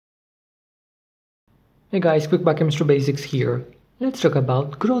Hey guys, quick biochemistry basics here. Let's talk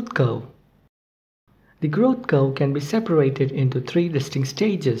about growth curve. The growth curve can be separated into three distinct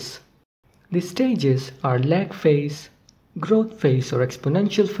stages. These stages are lag phase, growth phase or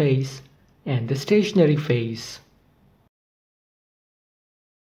exponential phase, and the stationary phase.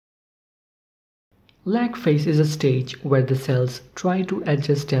 Lag phase is a stage where the cells try to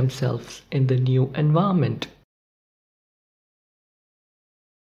adjust themselves in the new environment.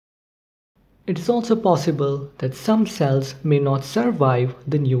 It is also possible that some cells may not survive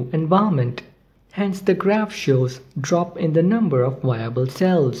the new environment. Hence the graph shows drop in the number of viable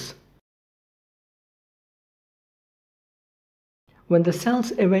cells. When the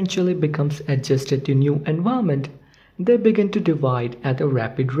cells eventually becomes adjusted to new environment, they begin to divide at a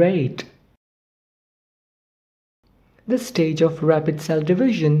rapid rate. This stage of rapid cell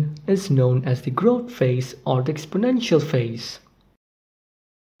division is known as the growth phase or the exponential phase.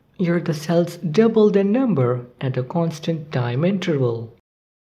 Here the cells double their number at a constant time interval.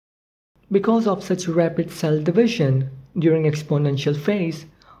 Because of such rapid cell division during exponential phase,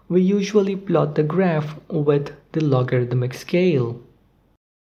 we usually plot the graph with the logarithmic scale.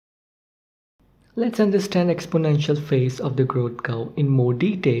 Let's understand exponential phase of the growth curve in more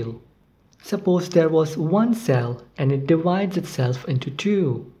detail. Suppose there was one cell and it divides itself into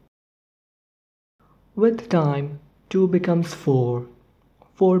two. With time, 2 becomes 4,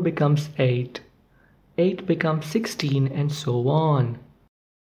 4 becomes 8, 8 becomes 16 and so on.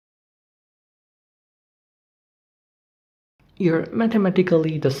 Here,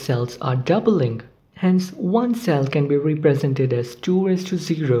 mathematically, the cells are doubling. Hence, one cell can be represented as 2 raised to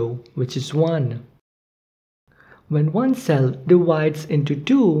 0, which is 1. When one cell divides into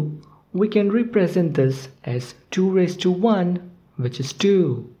 2, we can represent this as 2 raised to 1, which is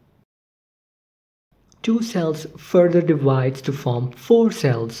 2. 2 cells further divides to form 4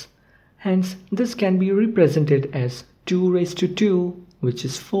 cells. Hence, this can be represented as 2 raised to 2, which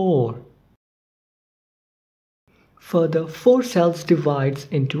is 4. Further, 4 cells divides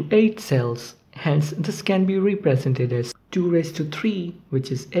into 8 cells. Hence, this can be represented as 2 raised to 3,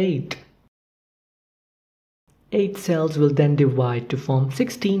 which is 8. 8 cells will then divide to form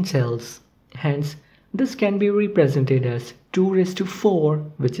 16 cells. Hence, this can be represented as 2 raised to 4,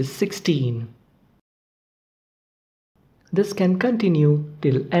 which is 16. This can continue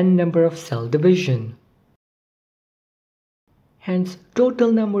till n number of cell division. Hence,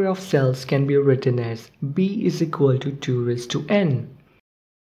 total number of cells can be written as B is equal to 2 raised to n,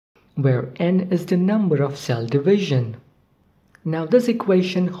 where n is the number of cell division. Now this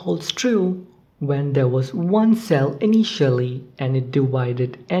equation holds true when there was one cell initially and it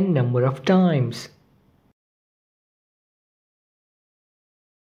divided n number of times.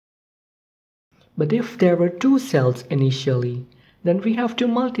 But if there were 2 cells initially, then we have to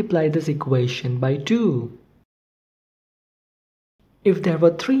multiply this equation by 2. If there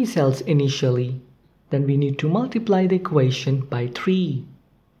were 3 cells initially, then we need to multiply the equation by 3.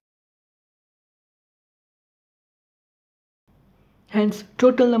 Hence,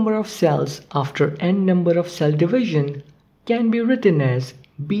 total number of cells after n number of cell division can be written as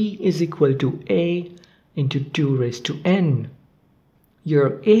B is equal to A into 2 raised to n.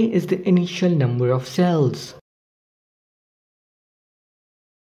 Here A is the initial number of cells.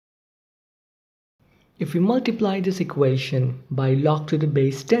 If we multiply this equation by log to the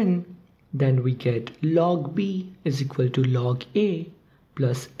base 10, then we get log B is equal to log A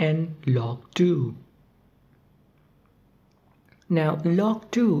plus n log 2. Now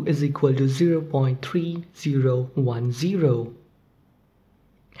log 2 is equal to 0.3010.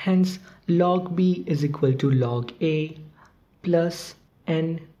 Hence log B is equal to log A plus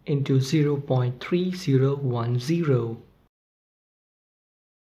n into 0.3010.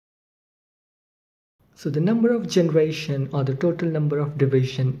 So the number of generation or the total number of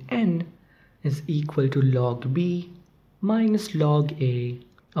division n is equal to log B minus log A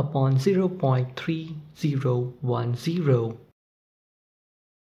upon 0.3010.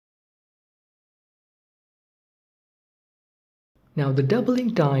 Now the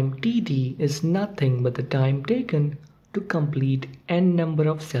doubling time Td is nothing but the time taken to complete n number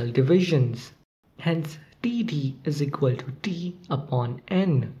of cell divisions. Hence Td is equal to T upon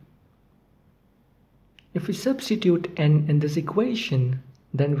n. If we substitute n in this equation,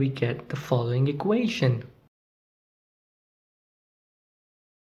 then we get the following equation.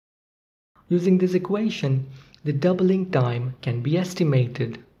 Using this equation, the doubling time can be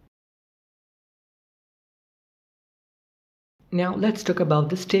estimated. Now let's talk about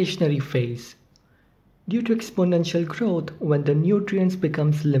the stationary phase. Due to exponential growth, when the nutrients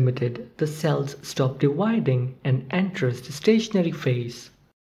becomes limited, the cells stop dividing and enters the stationary phase.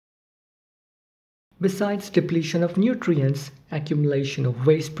 Besides depletion of nutrients, accumulation of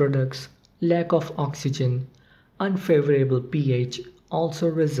waste products, lack of oxygen, unfavorable pH also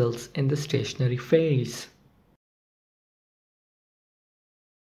results in the stationary phase.